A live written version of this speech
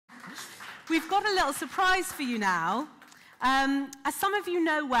We've got a little surprise for you now. As some of you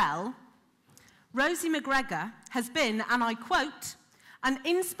know well, Rosie McGregor has been, and I quote, an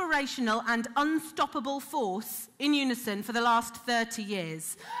inspirational and unstoppable force in Unison for the last 30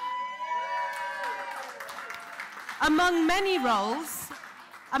 years. Among many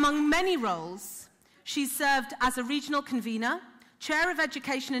roles, she's served as a regional convener, Chair of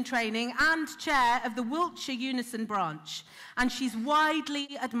Education and Training, and Chair of the Wiltshire Unison branch. And she's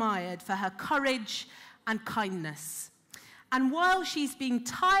widely admired for her courage and kindness. And while she's been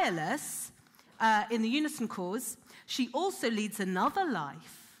tireless in the Unison cause, she also leads another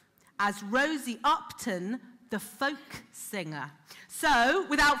life as Rosie Upton, the folk singer. So,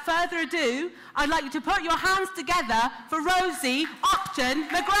 without further ado, I'd like you to put your hands together for Rosie Upton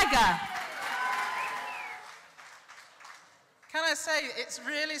McGregor. Can I say, it's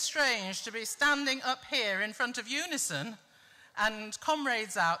really strange to be standing up here in front of Unison and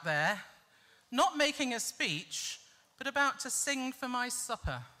comrades out there, not making a speech, but about to sing for my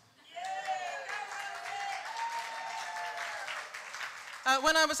supper.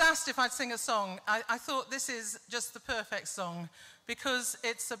 When I was asked if I'd sing a song, I thought this is just the perfect song because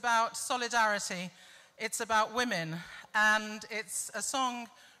it's about solidarity, it's about women, and it's a song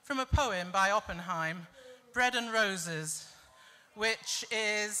from a poem by Oppenheim, Bread and Roses, which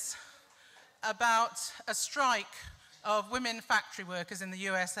is about a strike of women factory workers in the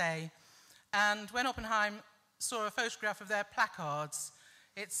USA. And when Oppenheim saw a photograph of their placards,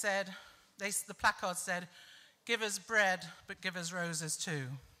 it said, the placard said, "Give us bread, but give us roses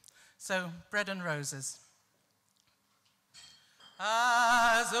too." So, bread and roses.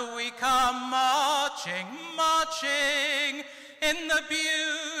 As we come marching, marching in the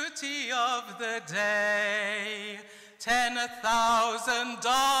beauty of the day, 10,000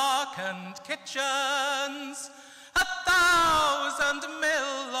 darkened kitchens, 1,000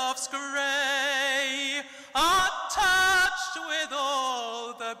 mill-lofts grey are touched with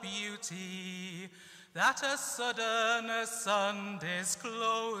all the beauty that a sudden sun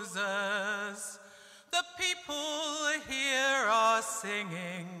discloses. The people here are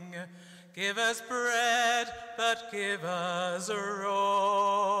singing, "Give us bread, but give us roses."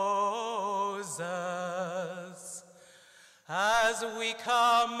 As we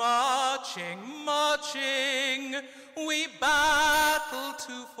come marching, marching, we battle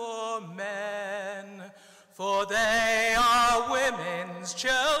too for men, for they are women's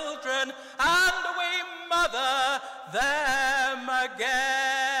children, and we mother them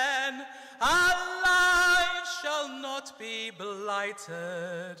again. Our lives shall not be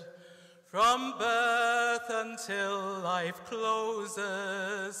blighted from birth until life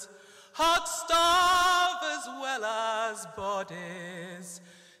closes. Hearts starve as well as bodies.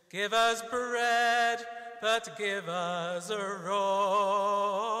 Give us bread, but give us roses.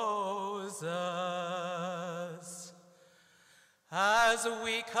 As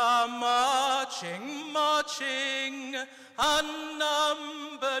we come marching, marching,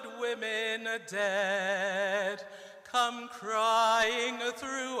 unnumbered women dead come crying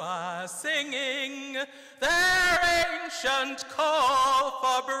through our singing their ancient call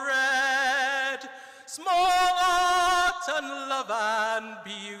for bread, small art and love and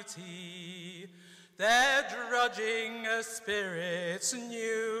beauty, their drudging spirits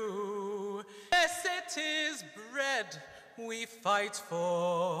new. Yes, it is bread we fight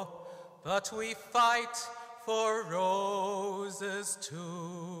for, but we fight for roses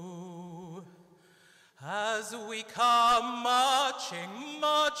too. As we come marching,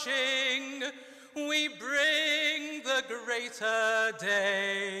 marching, we bring the greater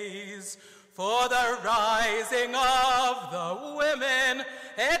days. For the rising of the women,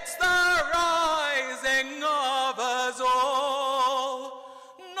 it's the rising of us all.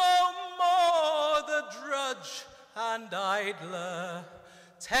 No more the drudge and idler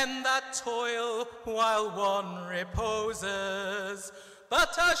tend that toil while one reposes,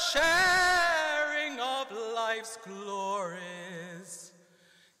 but a sharing of life's glories.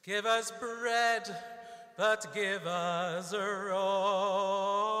 Give us bread, but give us roses.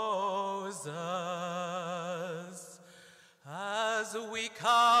 As we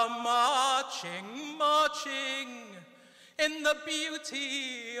come marching, marching in the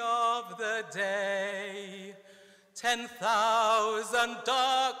beauty of the day, 10,000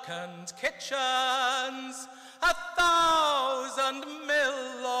 darkened kitchens, 1,000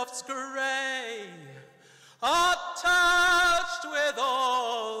 mill-lofts grey are touched with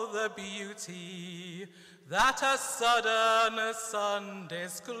all the beauty that a sudden sun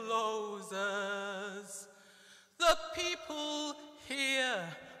discloses. The people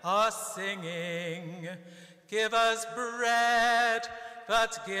here are singing, "Give us bread,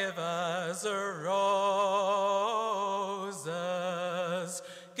 but give us roses.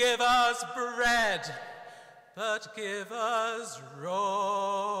 Give us bread, but give us roses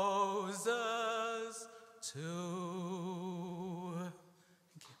too.